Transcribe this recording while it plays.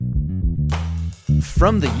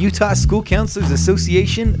From the Utah School Counselors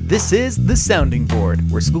Association, this is The Sounding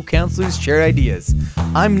Board, where school counselors share ideas.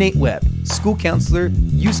 I'm Nate Webb, school counselor,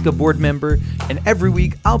 USCA board member, and every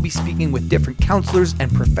week I'll be speaking with different counselors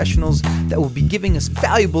and professionals that will be giving us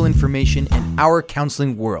valuable information in our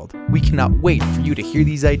counseling world. We cannot wait for you to hear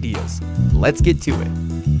these ideas. Let's get to it.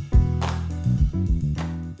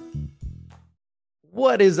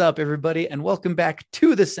 What is up, everybody, and welcome back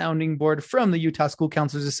to The Sounding Board from the Utah School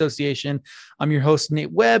Counselors Association. I'm your host,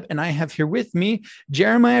 Nate Webb, and I have here with me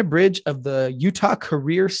Jeremiah Bridge of the Utah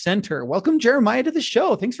Career Center. Welcome, Jeremiah, to the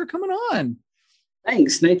show. Thanks for coming on.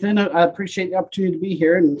 Thanks, Nathan. I appreciate the opportunity to be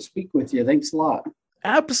here and speak with you. Thanks a lot.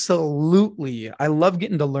 Absolutely. I love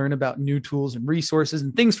getting to learn about new tools and resources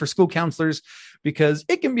and things for school counselors because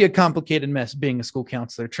it can be a complicated mess being a school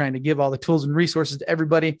counselor, trying to give all the tools and resources to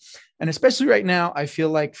everybody. And especially right now, I feel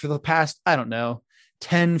like for the past,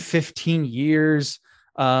 10, 15 years,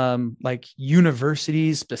 like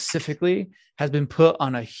universities specifically has been put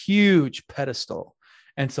on a huge pedestal.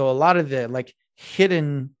 And so a lot of the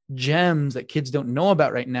hidden gems that kids don't know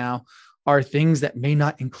about right now are things that may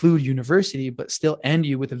not include university, but still end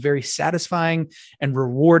you with a very satisfying and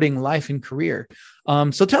rewarding life and career.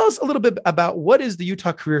 So tell us a little bit about what is the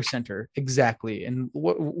Utah Career Center exactly, and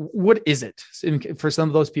what is it for some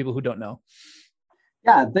of those people who don't know?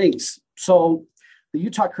 Yeah, thanks. So the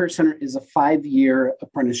Utah Career Center is a 5-year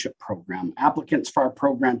apprenticeship program. Applicants for our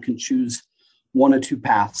program can choose one of two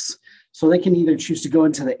paths. So they can either choose to go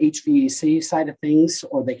into the HVAC side of things,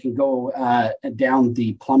 or they can go down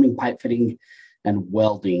the plumbing, pipe fitting, and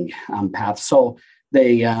welding path. So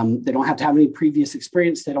they don't have to have any previous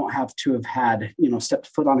experience. They don't have to have had, stepped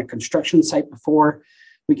foot on a construction site before.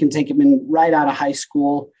 We can take them in right out of high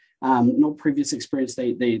school. No previous experience.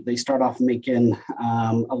 They start off making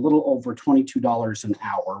a little over $22 an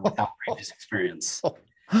hour without previous experience. So,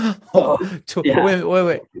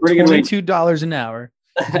 wait. $22 an hour.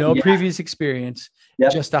 No Yeah. previous experience,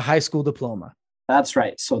 Yep. Just a high school diploma. That's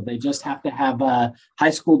right. So they just have to have a high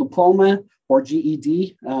school diploma or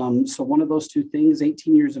GED. So one of those two things,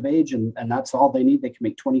 18 years of age, and that's all they need. They can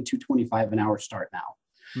make $22.25 an hour start now.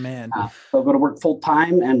 Man, they'll go to work full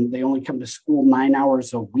time, and they only come to school 9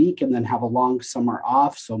 hours a week and then have a long summer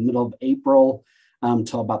off. So middle of April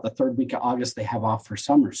till about the third week of August, they have off for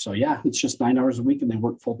summer. So yeah, it's just 9 hours a week and they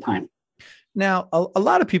work full time. Now, a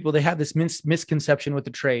lot of people, they have this misconception with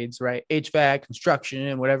the trades, right? HVAC, construction,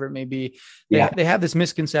 and whatever it may be. They have this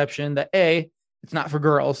misconception that A, it's not for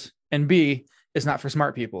girls, and B, it's not for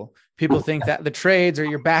smart people. People think that the trades are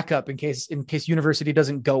your backup in case university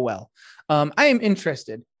doesn't go well. I am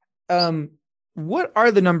interested. What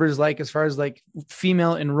are the numbers like as far as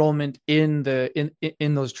female enrollment in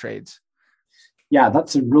those trades? Yeah,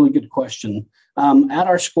 that's a really good question. At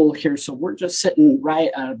our school here, so we're just sitting right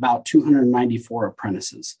at about 294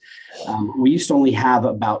 apprentices. We used to only have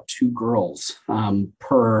about 2 girls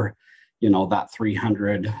per, that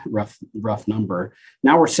 300 rough number.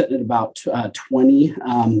 Now we're sitting at about 20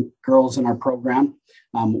 girls in our program.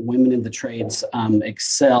 Women in the trades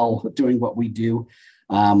excel doing what we do.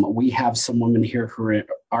 We have some women here who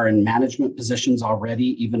are in management positions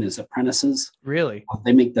already, even as apprentices. Really?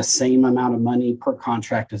 They make the same amount of money per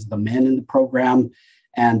contract as the men in the program,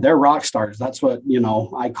 and they're rock stars. That's what,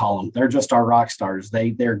 I call them. They're just our rock stars.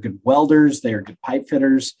 They're good welders, they're good pipe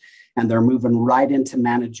fitters, and they're moving right into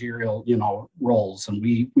managerial, roles, and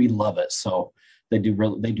we love it. So they do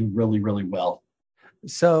really, really well.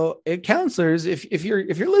 So counselors, if you're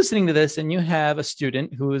listening to this and you have a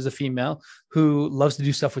student who is a female who loves to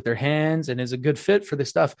do stuff with their hands and is a good fit for this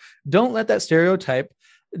stuff, don't let that stereotype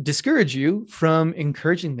discourage you from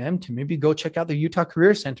encouraging them to maybe go check out the Utah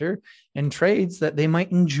Career Center and trades that they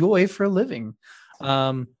might enjoy for a living.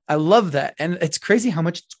 I love that. And it's crazy how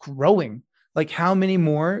much it's growing. Like how many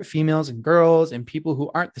more females and girls and people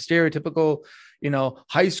who aren't the stereotypical,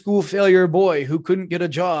 high school failure boy who couldn't get a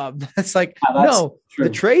job. That's no, true. The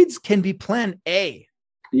trades can be plan A.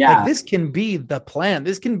 Yeah. This can be the plan.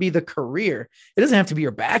 This can be the career. It doesn't have to be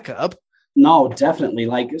your backup. No, definitely.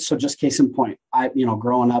 So just case in point,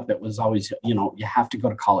 growing up, it was always, you have to go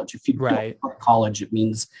to college. If you don't go to college, it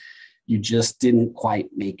means you just didn't quite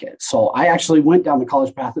make it. So I actually went down the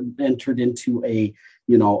college path and entered into a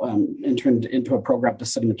program to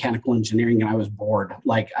study mechanical engineering, and I was bored.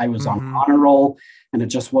 I was on honor roll, and it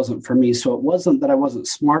just wasn't for me. So it wasn't that I wasn't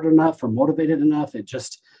smart enough or motivated enough. It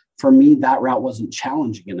just, for me, that route wasn't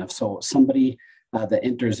challenging enough. So somebody that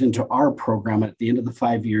enters into our program at the end of the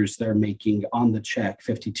 5 years, they're making on the check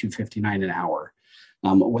 $52.59 an hour.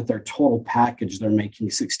 With their total package, they're making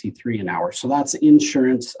 $63 an hour. So that's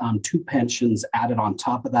insurance, 2 pensions added on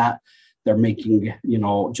top of that. they're making,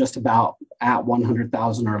 just about at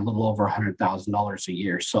 100,000 or a little over $100,000 a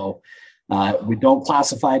year. So we don't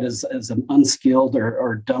classify it as an unskilled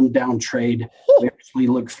or dumbed down trade. We actually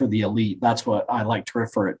look for the elite. That's what I like to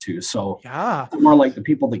refer it to. So Yeah. more like the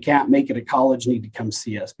people that can't make it at college need to come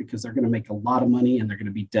see us, because they're going to make a lot of money and they're going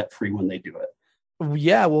to be debt free when they do it.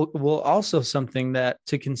 Yeah. Well, also something that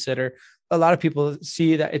to consider. A lot of people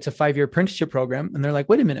see that it's a 5-year apprenticeship program and they're like,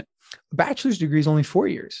 wait a minute, a bachelor's degree is only 4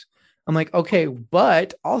 years. I'm like, okay,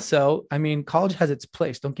 but also, I mean, college has its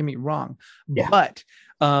place. Don't get me wrong. Yeah. But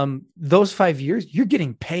those 5 years, you're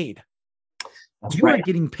getting paid. That's you right. are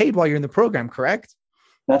getting paid while you're in the program, correct?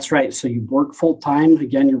 That's right. So you work full time.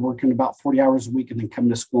 Again, you're working about 40 hours a week and then come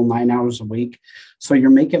to school 9 hours a week. So you're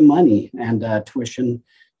making money and tuition,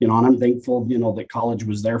 and I'm thankful, that college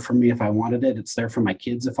was there for me if I wanted it. It's there for my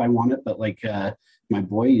kids if I want it. But my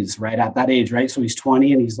boy is right at that age, right? So he's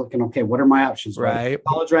 20 and he's looking, okay, what are my options? Right.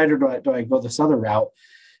 College, right? Or do I go this other route?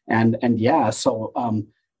 And yeah, so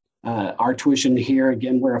our tuition here,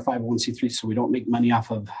 again, we're a 501c3, so we don't make money off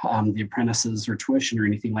of the apprentices or tuition or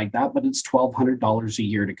anything like that, but it's $1,200 a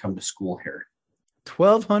year to come to school here.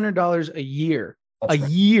 $1,200 a year. That's right.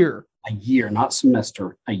 Year. A year, not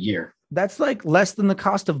semester, a year. That's like less than the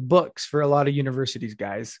cost of books for a lot of universities,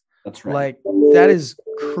 guys. That's right. Like that is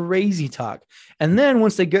crazy talk. And then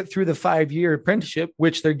once they get through the 5-year apprenticeship,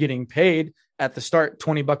 which they're getting paid at the start,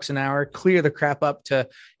 $20 an hour, clear the crap up to,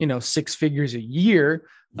 6 figures a year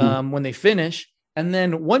when they finish. And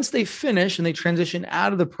then once they finish and they transition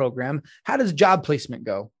out of the program, how does job placement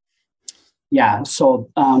go? Yeah. So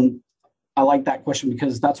I like that question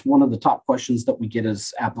because that's one of the top questions that we get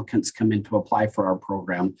as applicants come in to apply for our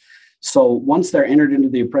program. So once they're entered into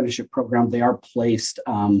the apprenticeship program, they are placed,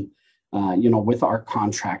 with our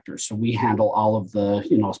contractors. So we handle all of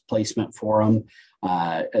the, placement for them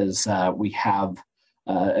as we have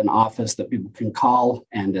an office that people can call,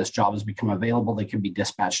 and as jobs become available, they can be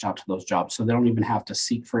dispatched out to those jobs. So they don't even have to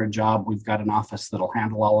seek for a job. We've got an office that'll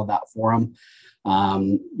handle all of that for them.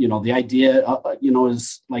 The idea,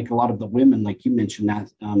 is like a lot of the women, like you mentioned that,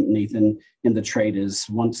 Nathan, in the trade is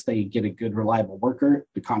once they get a good, reliable worker,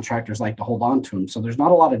 the contractors like to hold on to them. So there's not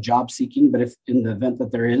a lot of job seeking, but if in the event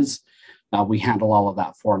that there is, we handle all of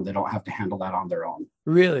that for them. They don't have to handle that on their own.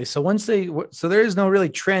 Really? So so there is no really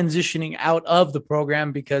transitioning out of the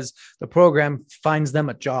program because the program finds them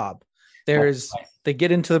a job. They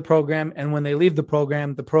get into the program, and when they leave the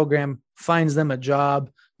program finds them a job,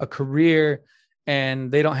 a career,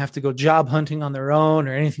 and they don't have to go job hunting on their own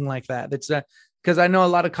or anything like that. That's because I know a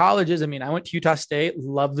lot of colleges. I mean, I went to Utah State,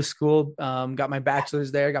 love the school, got my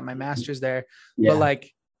bachelor's there, got my master's there, but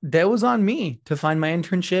that was on me to find my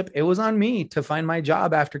internship. It was on me to find my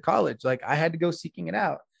job after college. Like I had to go seeking it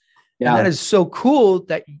out. Yeah. And that is so cool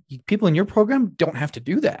that people in your program don't have to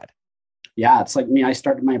do that. Yeah. It's like me. I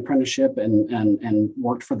started my apprenticeship and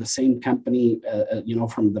worked for the same company,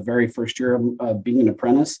 from the very first year of being an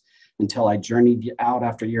apprentice until I journeyed out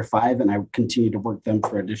after year 5. And I continued to work them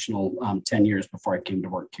for additional 10 years before I came to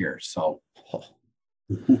work here. So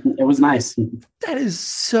it was nice. That is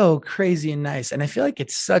so crazy and nice. And I feel like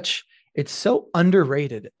it's so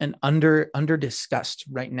underrated and under discussed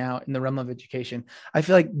right now in the realm of education. I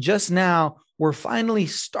feel like just now we're finally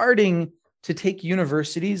starting to take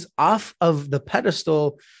universities off of the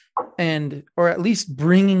pedestal or at least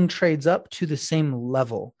bringing trades up to the same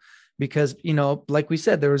level. Because, like we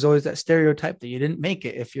said, there was always that stereotype that you didn't make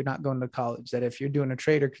it if you're not going to college, that if you're doing a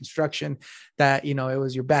trade or construction, that, it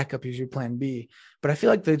was your backup, is your plan B. But I feel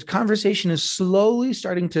like the conversation is slowly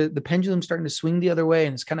the pendulum starting to swing the other way,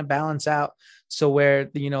 and it's kind of balance out. So where,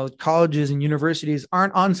 colleges and universities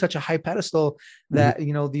aren't on such a high pedestal that,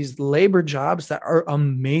 these labor jobs that are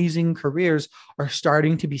amazing careers are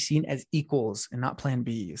starting to be seen as equals and not plan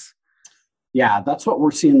Bs. Yeah, that's what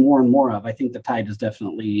we're seeing more and more of. I think the tide has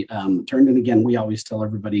definitely turned. And again, we always tell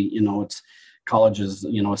everybody, it's college is,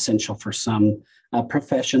 essential for some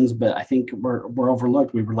professions, but I think we're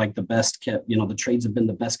overlooked. We were like the best kept, the trades have been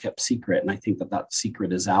the best kept secret. And I think that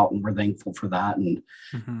secret is out, and we're thankful for that. And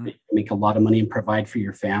make a lot of money and provide for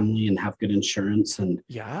your family and have good insurance. And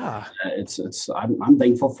yeah, I'm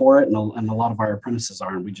thankful for it. And a lot of our apprentices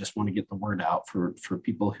are, and we just want to get the word out for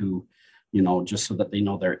people who, just so that they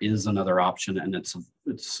know there is another option, and it's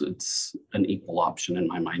an equal option in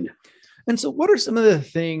my mind. And so what are some of the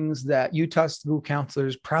things that Utah school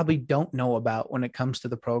counselors probably don't know about when it comes to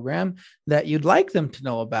the program that you'd like them to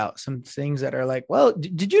know about? Some things that are like, well,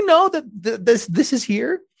 did you know that this is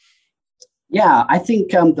here? Yeah, I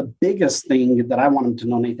think the biggest thing that I want them to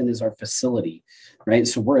know, Nathan, is our facility, right?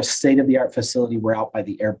 So we're a state-of-the-art facility. We're out by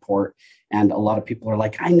the airport. And a lot of people are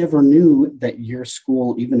like, I never knew that your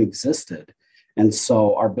school even existed. And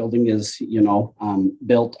so our building is,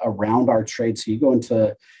 built around our trade. So you go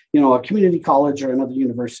into, a community college or another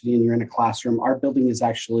university and you're in a classroom. Our building is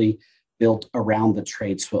actually built around the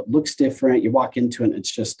trade. So it looks different. You walk into it and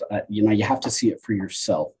it's just, you have to see it for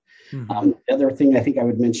yourself. The other thing I think I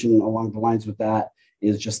would mention along the lines with that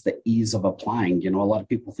is just the ease of applying. A lot of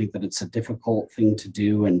people think that it's a difficult thing to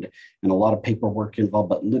do and a lot of paperwork involved,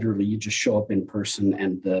 but literally you just show up in person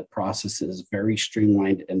and the process is very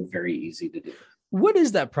streamlined and very easy to do. What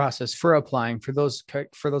is that process for applying for those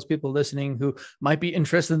people listening who might be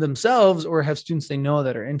interested themselves or have students they know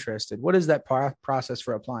that are interested? What is that process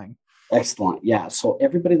for applying? Excellent. Yeah. So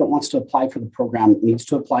everybody that wants to apply for the program needs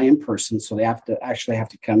to apply in person. So they have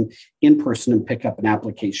to come in person and pick up an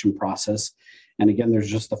application process. And again,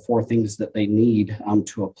 there's just the 4 things that they need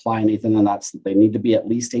to apply, Nathan, and that's that they need to be at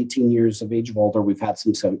least 18 years of age or older. We've had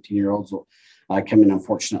some 17-year-olds come in.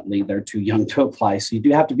 Unfortunately, they're too young to apply. So you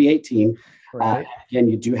do have to be 18. Right. Again,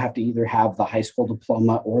 you do have to either have the high school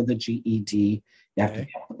diploma or the GED. You have to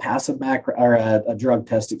pass a drug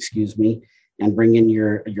test, and bring in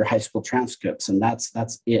your high school transcripts. And that's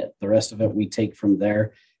it. The rest of it we take from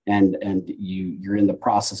there. And you're in the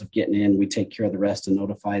process of getting in. We take care of the rest and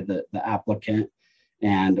notify the applicant.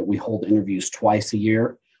 And we hold interviews twice a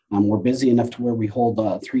year. We're busy enough to where we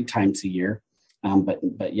hold 3 times a year.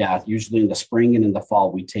 But yeah, usually in the spring and in the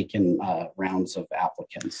fall, we take in rounds of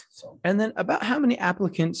applicants. So, and then about how many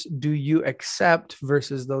applicants do you accept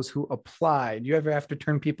versus those who apply? Do you ever have to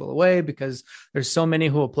turn people away because there's so many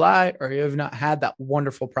who apply, or you have not had that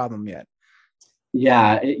wonderful problem yet?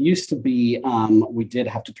 Yeah, it used to be we did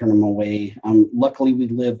have to turn them away. Luckily, we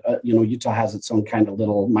live, Utah has its own kind of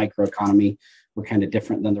little microeconomy. We're kind of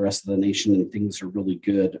different than the rest of the nation, and things are really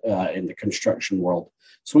good in the construction world.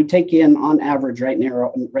 So we take in, on average, right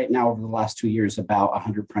now over the last 2 years, about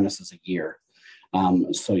 100 apprentices a year.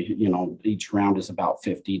 So each round is about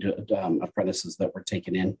 50 apprentices that we're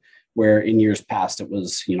taking in, where in years past it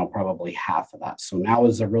was probably half of that. So now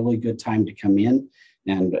is a really good time to come in,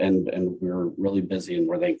 and we're really busy, and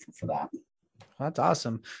we're thankful for that. That's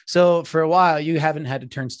awesome. So for a while, you haven't had to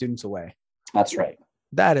turn students away. That's right.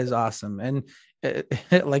 That is awesome. And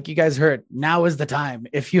like you guys heard, now is the time.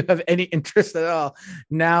 If you have any interest at all,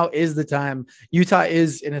 now is the time. Utah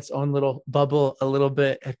is in its own little bubble a little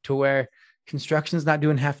bit to where construction is not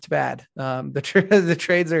doing half too bad. The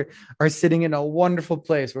trades are sitting in a wonderful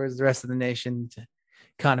place, whereas the rest of the nation's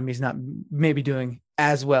economy is not maybe doing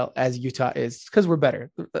as well as Utah is, because we're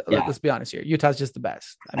better. Yeah. Let's be honest here. Utah's just the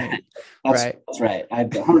best. I mean, right? That's right. I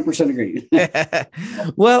 100% agree.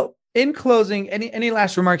 Well, in closing, any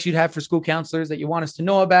last remarks you'd have for school counselors that you want us to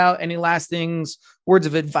know about? Any last things, words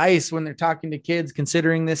of advice when they're talking to kids,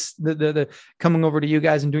 considering this, the coming over to you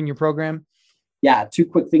guys and doing your program? Yeah, 2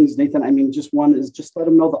 quick things, Nathan. I mean, just one is just let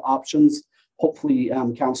them know the options. Hopefully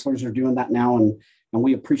counselors are doing that now. And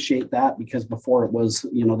we appreciate that, because before it was,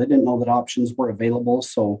 they didn't know that options were available.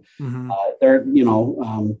 So they're,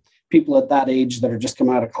 people at that age that are just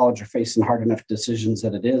coming out of college are facing hard enough decisions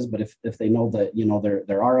that it is. But if they know that,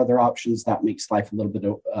 there are other options, that makes life a little bit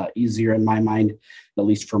easier in my mind. At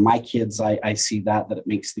least for my kids, I see that it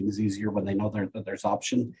makes things easier when they know that there's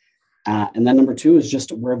option. And then number 2 is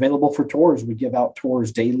just we're available for tours. We give out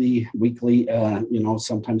tours daily, weekly,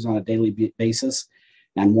 sometimes on a daily basis.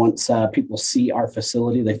 And once people see our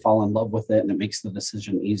facility, they fall in love with it, and it makes the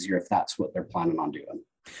decision easier if that's what they're planning on doing.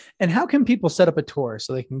 And how can people set up a tour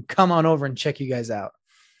so they can come on over and check you guys out?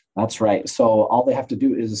 That's right. So all they have to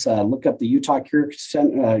do is look up the Utah Career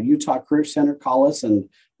Center, call us, and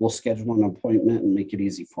we'll schedule an appointment and make it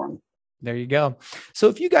easy for them. There you go. So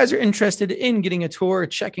if you guys are interested in getting a tour,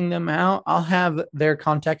 checking them out, I'll have their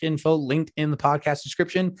contact info linked in the podcast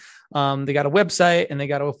description. They got a website and they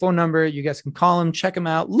got a phone number. You guys can call them, check them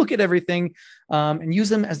out, look at everything, and use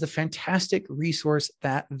them as the fantastic resource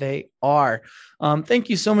that they are.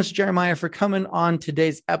 Thank you so much, Jeremiah, for coming on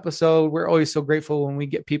today's episode. We're always so grateful when we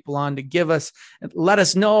get people on to give us and let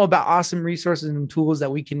us know about awesome resources and tools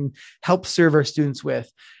that we can help serve our students with.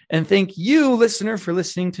 And thank you, listener, for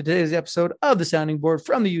listening to today's episode of The Sounding Board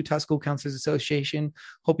from the Utah School Counselors Association.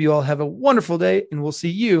 Hope you all have a wonderful day, and we'll see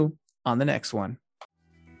you on the next one.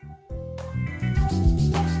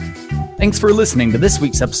 Thanks for listening to this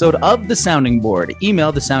week's episode of The Sounding Board.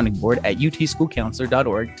 Email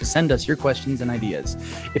thesoundingboard@utschoolcounselor.org to send us your questions and ideas.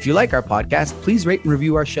 If you like our podcast, please rate and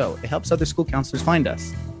review our show. It helps other school counselors find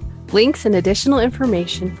us. Links and additional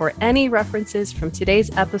information for any references from today's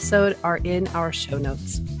episode are in our show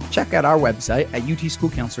notes. Check out our website at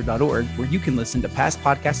utschoolcounselor.org, where you can listen to past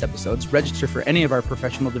podcast episodes, register for any of our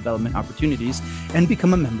professional development opportunities, and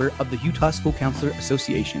become a member of the Utah School Counselor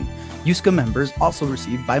Association. USCA members also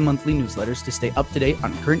receive bi-monthly newsletters to stay up to date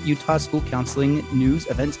on current Utah school counseling news,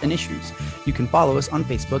 events, and issues. You can follow us on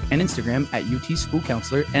Facebook and Instagram at UT School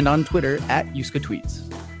Counselor and on Twitter at USCA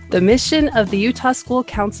Tweets. The mission of the Utah School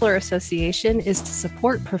Counselor Association is to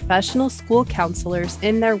support professional school counselors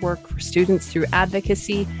in their work for students through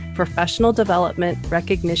advocacy, professional development,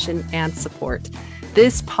 recognition, and support.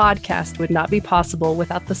 This podcast would not be possible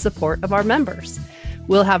without the support of our members.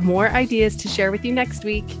 We'll have more ideas to share with you next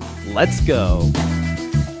week. Let's go.